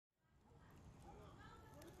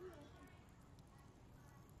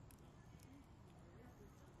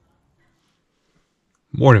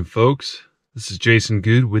Morning, folks. This is Jason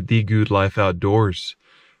Good with The Good Life Outdoors.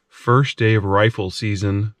 First day of rifle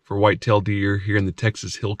season for whitetail deer here in the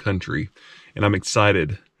Texas Hill Country, and I'm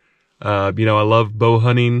excited. I love bow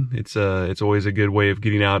hunting. It's always a good way of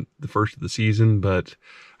getting out the first of the season, but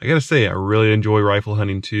I gotta say, I really enjoy rifle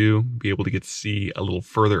hunting too. Be able to get to see a little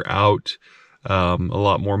further out, a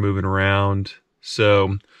lot more moving around.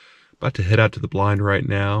 So, about to head out to the blind right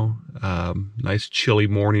now. Nice chilly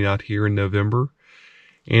morning out here in November.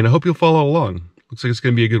 And I hope you'll follow along. Looks like it's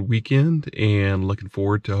going to be a good weekend, and looking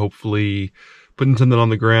forward to hopefully putting something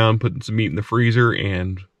on the ground, putting some meat in the freezer,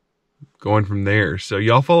 and going from there. So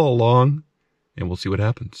y'all follow along, and we'll see what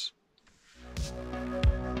happens.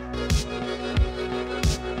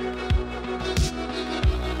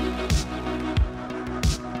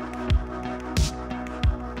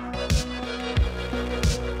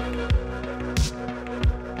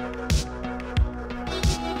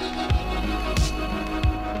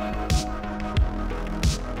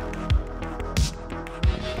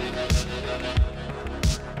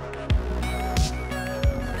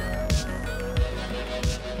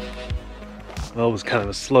 Well, it was kind of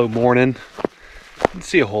a slow morning. Didn't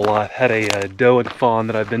see a whole lot. Had a doe and fawn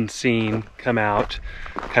that I've been seeing come out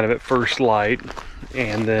kind of at first light,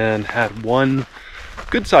 and then had one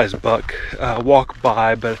good-sized buck walk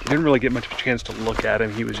by, but I didn't really get much of a chance to look at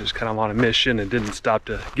him. He was just kind of on a mission and didn't stop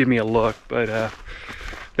to give me a look, but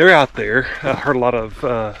they're out there. Heard a lot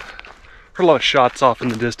of shots off in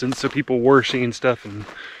the distance, so people were seeing stuff and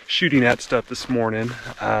shooting at stuff this morning.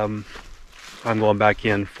 I'm going back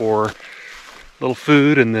in for little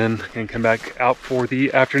food, and then can come back out for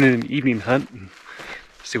the afternoon and evening hunt and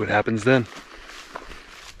see what happens then.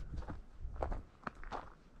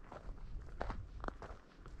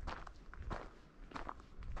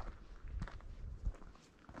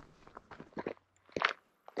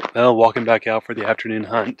 Well, walking back out for the afternoon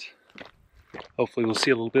hunt. Hopefully we'll see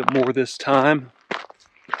a little bit more this time.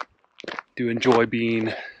 Do enjoy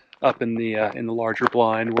being up in the larger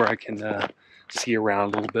blind where I can see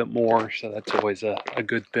around a little bit more, so that's always a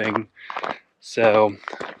good thing. So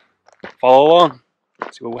follow along,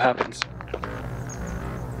 see what happens.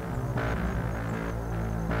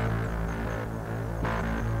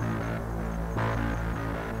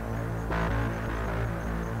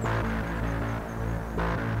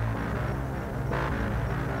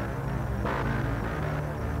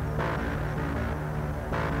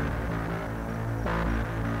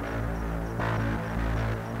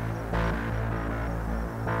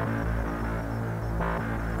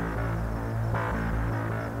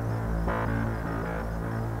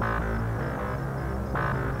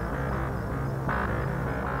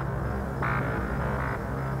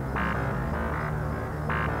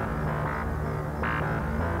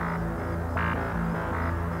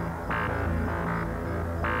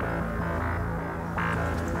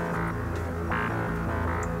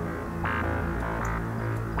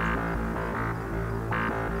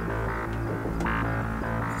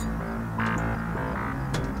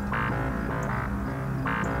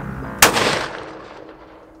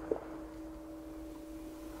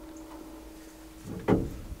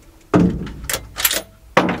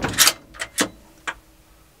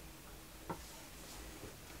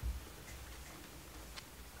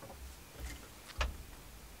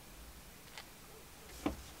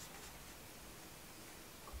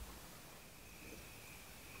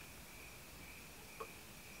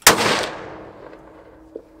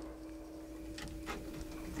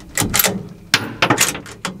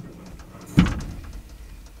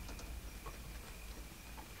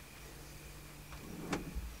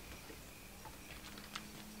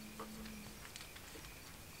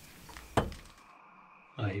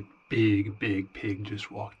 A big pig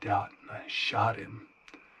just walked out, and I shot him.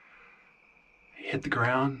 He hit the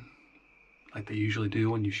ground like they usually do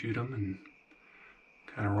when you shoot them, and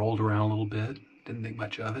kind of rolled around a little bit. Didn't think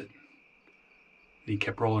much of it. And he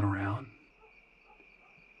kept rolling around.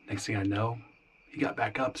 Next thing I know, he got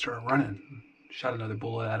back up, started running. Shot another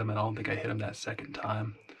bullet at him, and I don't think I hit him that second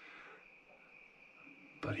time.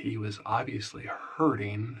 But he was obviously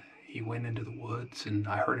hurting. He went into the woods, and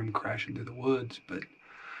I heard him crashing through the woods, but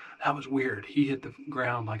that was weird. He hit the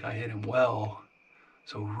ground like I hit him well,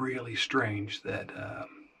 so really strange that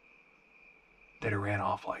he ran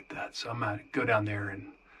off like that. So I'm gonna go down there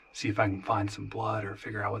and see if I can find some blood or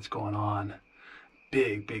figure out what's going on.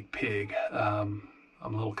 Big pig. I'm a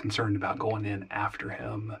little concerned about going in after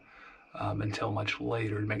him until much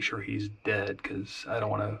later to make sure he's dead, because I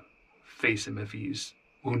don't want to face him if he's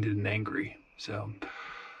wounded and angry. So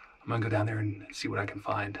I'm gonna go down there and see what I can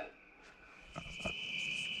find.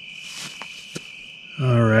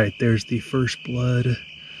 All right, there's the first blood.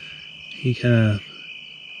 He kind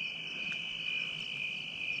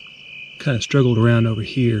of struggled around over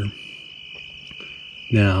here.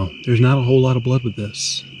 Now, there's not a whole lot of blood with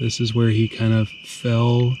this. This is where he kind of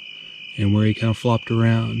fell and where he kind of flopped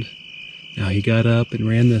around. Now he got up and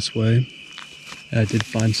ran this way. I did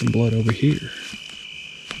find some blood over here.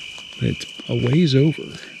 But it's a ways over.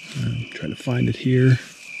 I'm trying to find it here.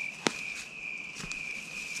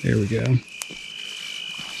 There we go.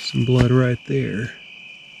 Some blood right there.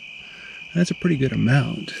 That's a pretty good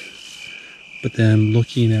amount. But then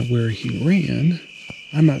looking at where he ran,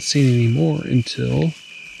 I'm not seeing any more until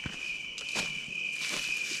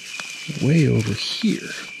way over here.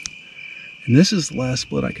 And this is the last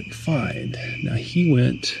blood I could find. Now he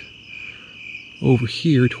went over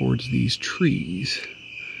here towards these trees.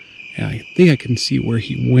 And I think I can see where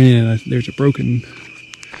he went. There's a broken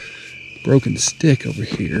stick over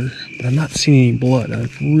here, but I'm not seeing any blood. I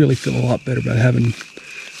really feel a lot better about having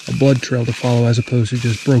a blood trail to follow as opposed to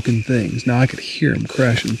just broken things. Now I could hear him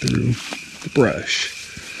crashing through the brush.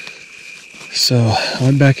 So I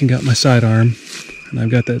went back and got my sidearm, and I've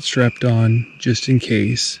got that strapped on just in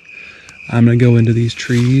case. I'm going to go into these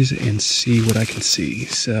trees and see what I can see.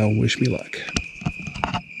 So wish me luck.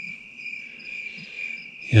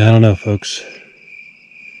 Yeah, I don't know, folks.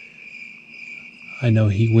 I know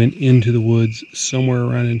he went into the woods somewhere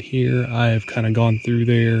around in here. I've kind of gone through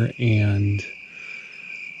there and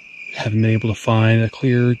haven't been able to find a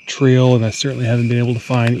clear trail, and I certainly haven't been able to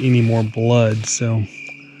find any more blood. So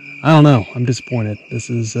I don't know. I'm disappointed. This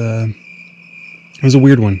is it was a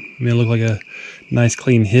weird one. I mean, it looked like a nice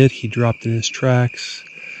clean hit. He dropped in his tracks,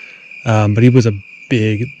 but he was a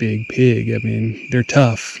big pig. I mean, they're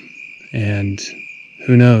tough, and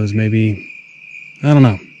who knows? Maybe, I don't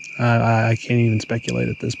know. I can't even speculate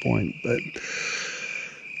at this point, but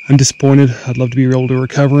I'm disappointed. I'd love to be able to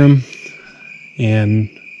recover him,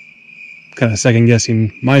 and kind of second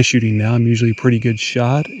guessing my shooting now. I'm usually a pretty good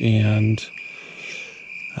shot, and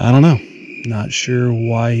I don't know. Not sure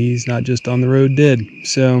why he's not just on the road dead.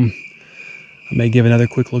 So I may give another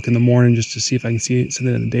quick look in the morning just to see if I can see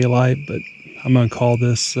something in the daylight, but I'm gonna call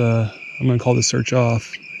this search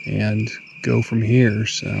off and go from here.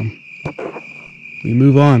 So we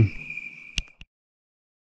move on.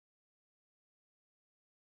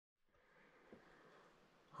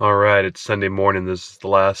 All right, it's Sunday morning. This is the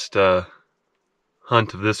last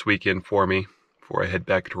hunt of this weekend for me before I head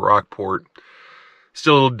back to Rockport.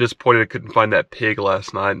 Still a little disappointed I couldn't find that pig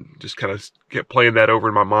last night. Just kind of kept playing that over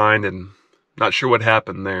in my mind and not sure what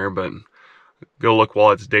happened there, but go look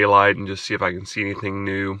while it's daylight and just see if I can see anything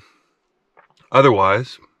new.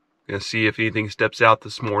 Otherwise, gonna see if anything steps out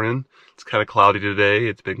this morning. It's kind of cloudy today.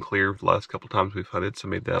 It's been clear the last couple times we've hunted, so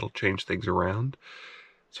maybe that'll change things around.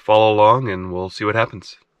 So follow along and we'll see what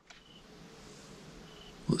happens.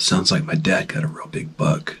 Well, it sounds like my dad got a real big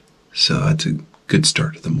buck, so that's a good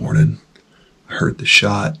start to the morning. I heard the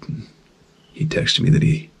shot, and he texted me that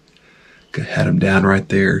he had him down right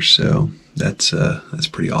there, so that's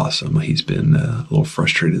pretty awesome. He's been a little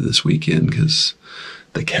frustrated this weekend because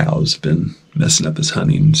the cows have been messing up his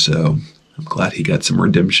hunting, so I'm glad he got some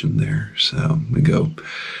redemption there. So I'm going to go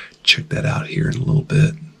check that out here in a little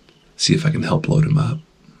bit, see if I can help load him up.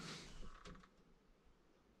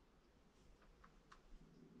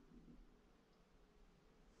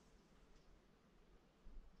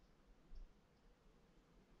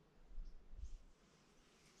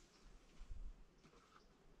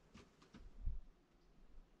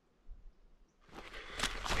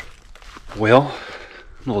 Well,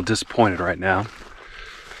 I'm a little disappointed right now.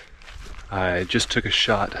 I just took a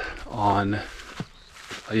shot on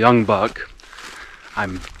a young buck.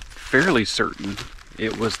 I'm fairly certain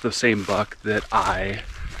it was the same buck that I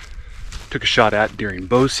took a shot at during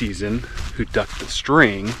bow season, who ducked the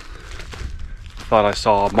string. Thought I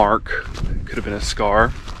saw a mark. Could have been a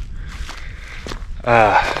scar.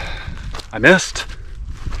 I missed.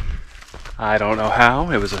 I don't know how.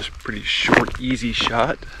 It was a pretty short, easy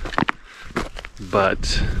shot.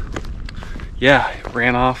 But yeah, it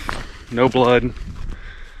ran off, no blood.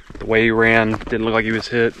 The way he ran didn't look like he was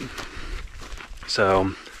hit.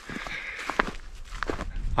 So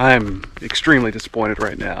I'm extremely disappointed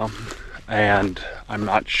right now, and I'm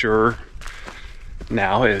not sure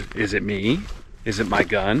now, is it me? Is it my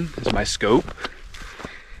gun? Is it my scope?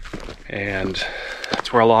 And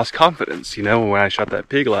that's where I lost confidence. You know, when I shot that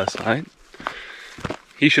pig last night,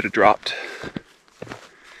 he should have dropped.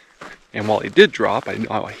 And while he did drop, I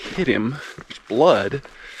hit him, there's blood.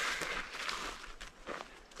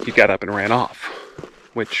 He got up and ran off,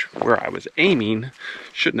 which where I was aiming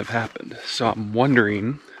shouldn't have happened. So I'm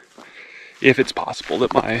wondering if it's possible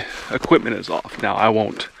that my equipment is off. Now, I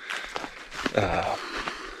won't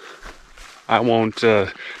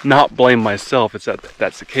not blame myself if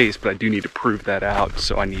that's the case, but I do need to prove that out.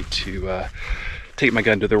 So I need to take my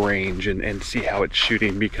gun to the range and see how it's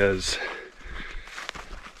shooting, because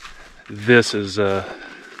this is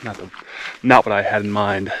not what I had in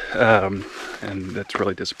mind, and that's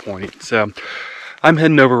really disappointing. So I'm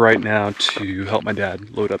heading over right now to help my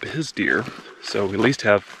dad load up his deer, so we at least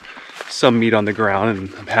have some meat on the ground,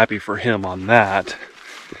 and I'm happy for him on that.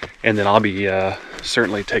 And then I'll be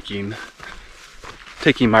certainly taking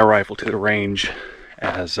my rifle to the range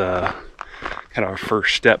as kind of a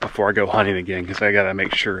first step before I go hunting again, because I gotta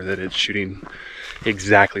make sure that it's shooting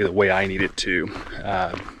exactly the way I need it to.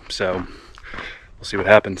 So we'll see what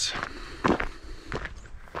happens.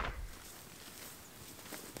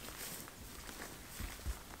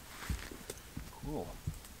 Cool.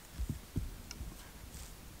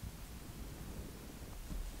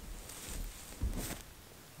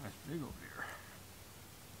 Nice big over here.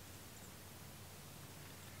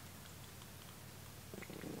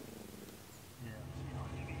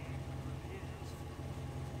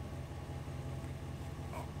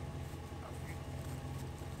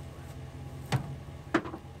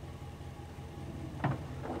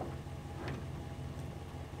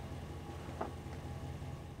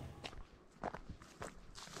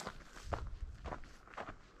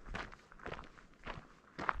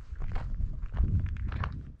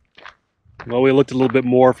 Well, we looked a little bit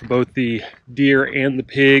more for both the deer and the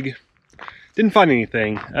pig. Didn't find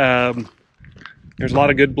anything. There's a lot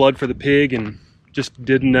of good blood for the pig, and just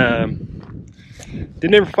didn't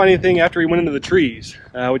ever find anything after he went into the trees,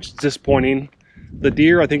 which is disappointing. The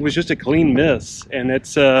deer, I think, was just a clean miss, and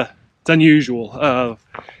it's unusual.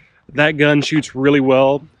 That gun shoots really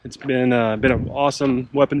well. It's been an awesome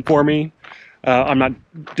weapon for me. I'm not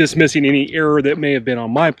dismissing any error that may have been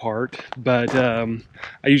on my part, but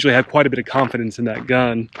I usually have quite a bit of confidence in that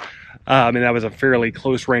gun. And that was a fairly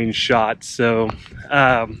close range shot. So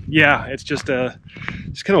yeah, it's just kind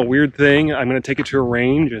of a weird thing. I'm going to take it to a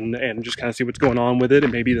range and just kind of see what's going on with it,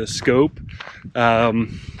 and maybe the scope.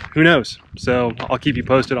 Who knows? So I'll keep you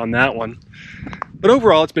posted on that one. But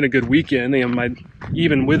overall, it's been a good weekend.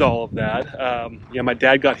 Even with all of that, my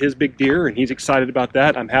dad got his big deer, and he's excited about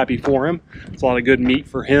that. I'm happy for him. It's a lot of good meat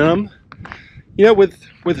for him. You know,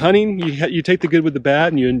 with hunting, you take the good with the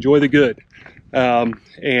bad, and you enjoy the good.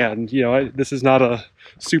 And you know, this is not a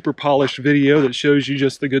super polished video that shows you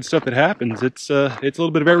just the good stuff that happens. It's a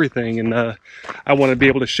little bit of everything, and I want to be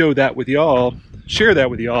able to show that with y'all, share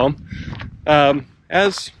that with y'all.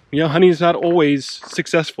 As you know, hunting is not always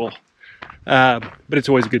successful, but it's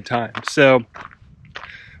always a good time. So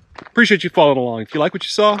appreciate you following along. If you like what you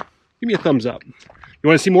saw, give me a thumbs up. You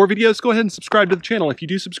want to see more videos? Go ahead and subscribe to the channel. If you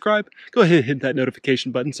do subscribe, go ahead and hit that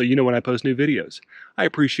notification button so you know when I post new videos. I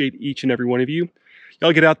appreciate each and every one of you.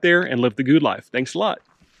 Y'all get out there and live the good life. Thanks a lot.